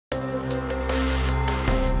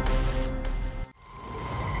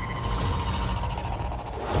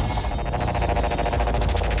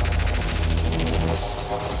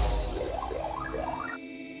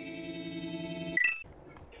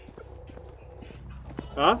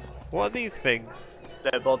Huh? What are these things?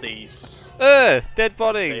 Their bodies. Dead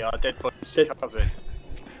bodies. They are dead bodies covered.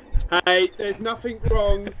 Hey, there's nothing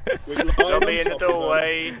wrong with lying Zombie in on the top of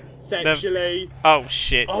doorway. them sexually. Oh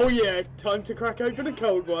shit. Oh yeah, time to crack open a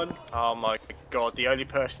cold one. Oh my god, the only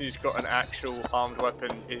person who's got an actual armed weapon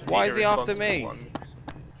is the Why is he after irresponsible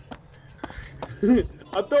me? one.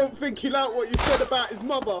 I don't think he liked what you said about his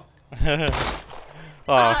mother.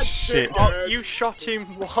 Oh shit. Oh, you shot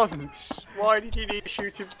him once. Why did you need to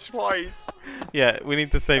shoot him twice? Yeah, we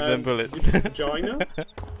need to save them bullets. Is it vagina?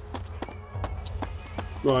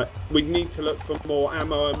 Right, we need to look for more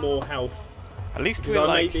ammo and more health. At least Because we're I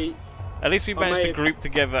like, maybe... at least we I managed to may- group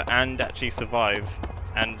together and actually survive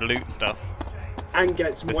and loot stuff And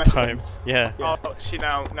get some this weapons. time. Yeah. Yeah. Oh, see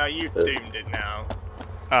now you've doomed it now.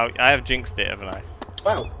 Oh, I have jinxed it, haven't I?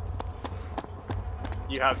 Wow.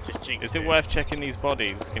 You have just jinxed Is it worth checking these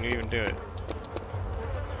bodies? Can you even do it?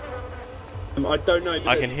 I don't know. But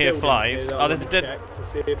I there's can a hear building flies. here that Oh, I there's a wanna dead- check to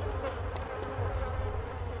see if...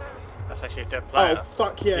 That's actually a dead player. Oh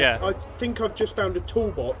fuck yes! Yeah. I think I've just found a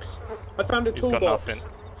toolbox. I found a He's got toolbox. nothing.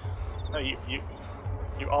 No,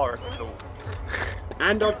 you are a tool.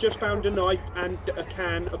 And I've just found a knife and a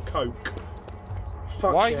can of Coke.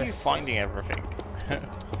 Fuck Why yes. are you finding everything?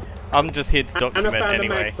 I'm just here to And I document found a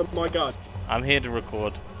anyway. mag for my gun. I'm here to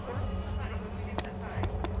record.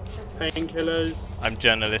 Painkillers. I'm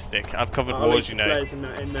journalistic. I've covered I'll wars, leave you the know. flares and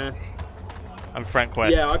that in there. I'm Frank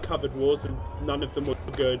West. Yeah, I covered wars and none of them were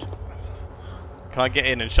good. Can I get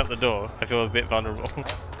in and shut the door? I feel a bit vulnerable.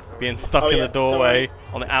 Being stuck Oh, in yeah, the doorway sorry.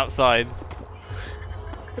 on the outside.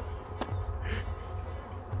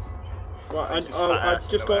 Right, It's just I've fat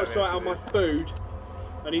just ass got to in the sort out way, my food.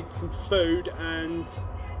 I need some food and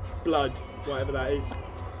blood, whatever that is.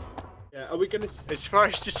 Yeah, are we gonna? As far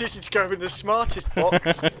as decision to go in the smartest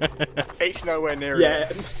box, it's nowhere near Yeah.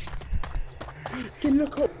 it. Can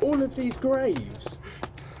look at all of these graves.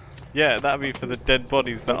 Yeah, that'd be for the dead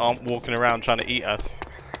bodies that aren't walking around trying to eat us.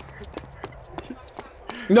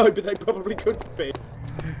 No, but they probably could be.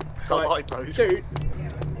 I like those. Dude,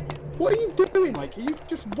 what are you doing, Mike? You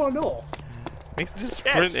just run off. He's just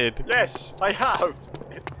Yes, sprinted. yes, I have.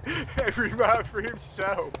 Every man for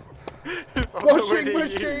himself. I'm Washing nowhere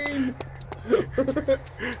near machine.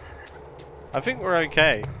 I think we're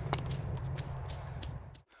okay.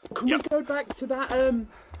 Can we go back to that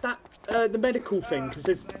the medical thing? Because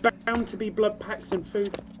there's bound to be blood packs and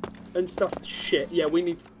food and stuff. Shit. Yeah, we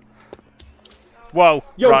need. Whoa,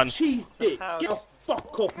 Yo, run. cheese dick. Get the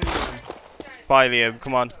fuck off me, man. Bye, Liam.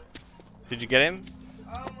 Come on. Did you get him?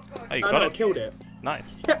 Oh, you got I it. killed it. Nice.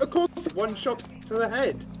 Yeah, of course. One shot to the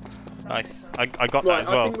head. Nice. I got Right, that as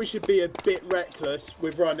I well. think we should be a bit reckless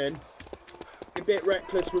with running. A bit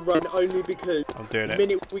reckless with running only because I'm doing the it.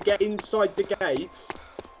 minute we get inside the gates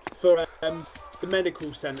for the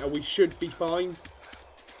medical centre, we should be fine.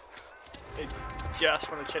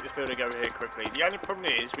 Just want to check this building over here quickly. The only problem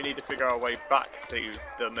is we need to figure our way back to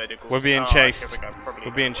the medical. We're being Oh, chased. here we go, probably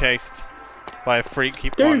We're being chased by a freak.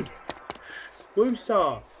 Keep Dude! going.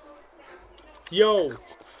 Woosah! Yo,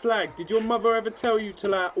 Slag, did your mother ever tell you to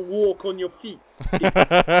like walk on your feet?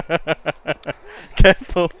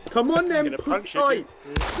 Careful. Come on I'm then, gonna punch you. fight!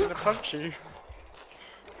 He's gonna punch you.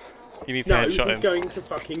 You need to No, headshot he's him. going to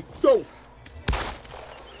fucking go!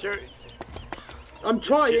 Jerry, I'm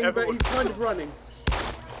trying, You ever but wa- he's kind of running.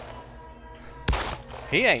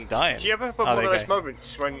 He ain't dying. do you ever have Oh, one there of you those go.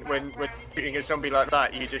 moments when shooting a zombie like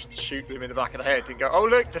that, you just shoot them in the back of the head and go, oh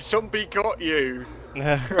look, the zombie got you!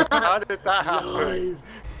 How did that happen?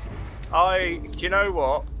 Do you know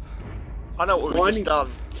what? I know what we've just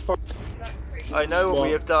done. I know what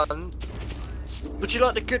we have done. Would you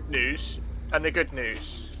like the good news and the good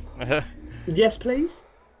news? Yes, please?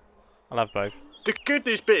 I'll have both. The good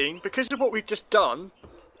news being, because of what we've just done,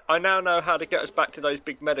 I now know how to get us back to those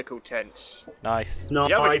big medical tents. Nice. No,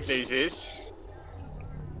 The other good news is,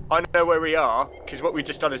 I know where we are, because what we've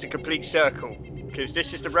just done is a complete circle. Because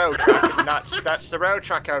this is the rail track, and that's the rail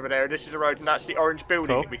track over there, and this is the road, and that's the orange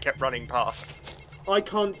building Cool. that we kept running past. I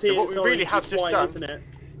can't see So it. what we really orange, have it's just white, done- isn't it?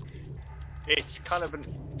 It's kind of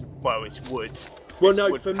well, it's wood. Well, It's no,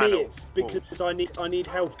 wood for me panel it's walls. because I need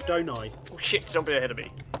health, don't I? Oh shit, zombie ahead of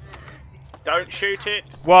me. Don't shoot it.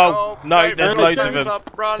 Whoa, Oh, no, there's loads of don't them. Up,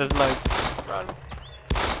 run, There's loads. run.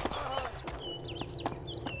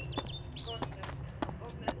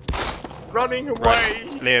 Running away. Right.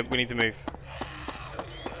 Liam, we need to move.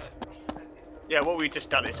 Yeah, what we've just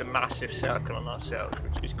done is a massive circle on ourselves,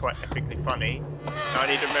 which is quite epically funny. Now I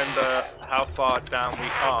need to remember how far down we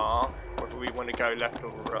are, whether we want to go left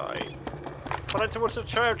or right. Follow towards the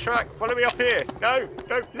trail track, follow me up here! No,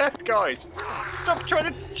 left guys! Stop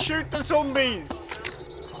trying to shoot the zombies!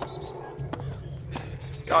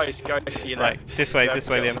 Guys, go to your Right, left. this way, Don't this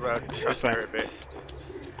way, get Liam. on the road, This way. a bit.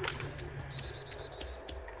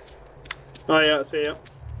 Oh yeah, I see ya.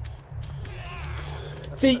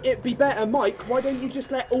 See, it'd be better, Mike. Why don't you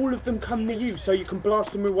just let all of them come to you so you can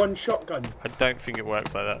blast them with one shotgun? I don't think it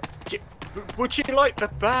works like Would you like the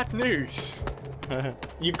bad news? that.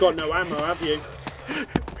 You've got no ammo, have you?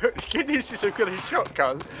 The good news is I've got a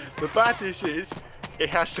shotgun. The bad news is it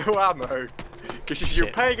has no ammo. Because if you're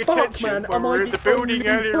Shit. paying Fuck, attention man, when am we I were in the the building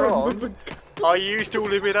only earlier one with on, a I used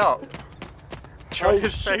all of it up. Trying Oh, to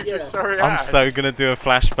shit, save your yeah. sorry I'm ass. so gonna do a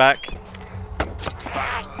flashback.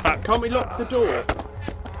 Can't we lock the door?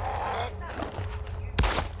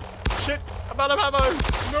 Shit, I'm out of ammo!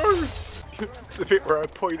 No! It's the bit where I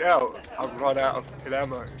point out I've run out of fucking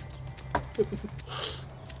ammo.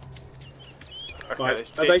 Okay, Right,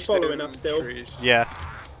 let's are they ditch following them us still? trees. Yeah.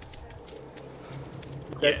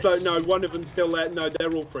 They're Yes. so no, one of them's still there. No,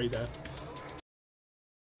 they're all three there.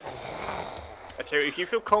 I tell you, if you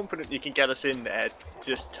feel confident you can get us in there,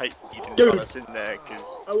 just take you can Dude. get us in there, because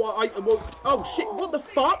Oh, oh shit! What the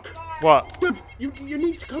fuck? What? Dude, you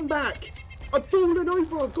need to come back. I've fallen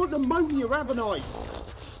over. I've got pneumonia, haven't I?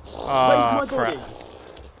 Ah, Raise my crap. body.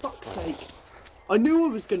 Fuck's sake! I knew I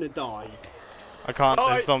was gonna die. I can't, Oh,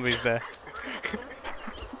 there's zombies there.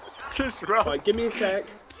 just run. Right, give me a sec.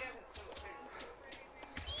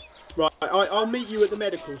 Right, I'll meet you at the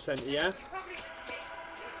medical centre, yeah?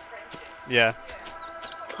 Yeah.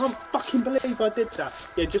 Can't fucking believe I did that.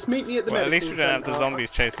 Yeah, just meet me at the Well, at medical least we don't have the centre. zombies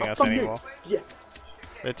chasing us fucking- anymore. Yeah,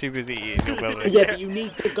 They're too busy eating your building. yeah, but you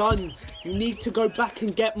need the guns. You need to go back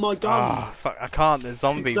and get my guns. Ah, fuck, I can't, there's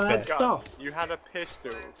zombies Because I there. had stuff. You had a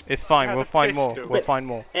pistol. It's fine, had we'll a find more, pistol. we'll find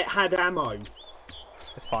more. It had ammo.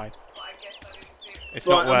 It's fine. It's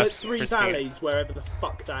Right, not I'm worth at Three risking it. Valleys, wherever the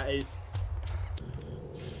fuck that is.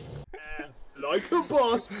 Like a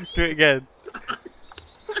boss. Do it again.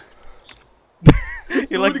 You're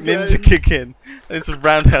Do like it ninja again. kicking. It's a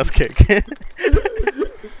roundhouse kick.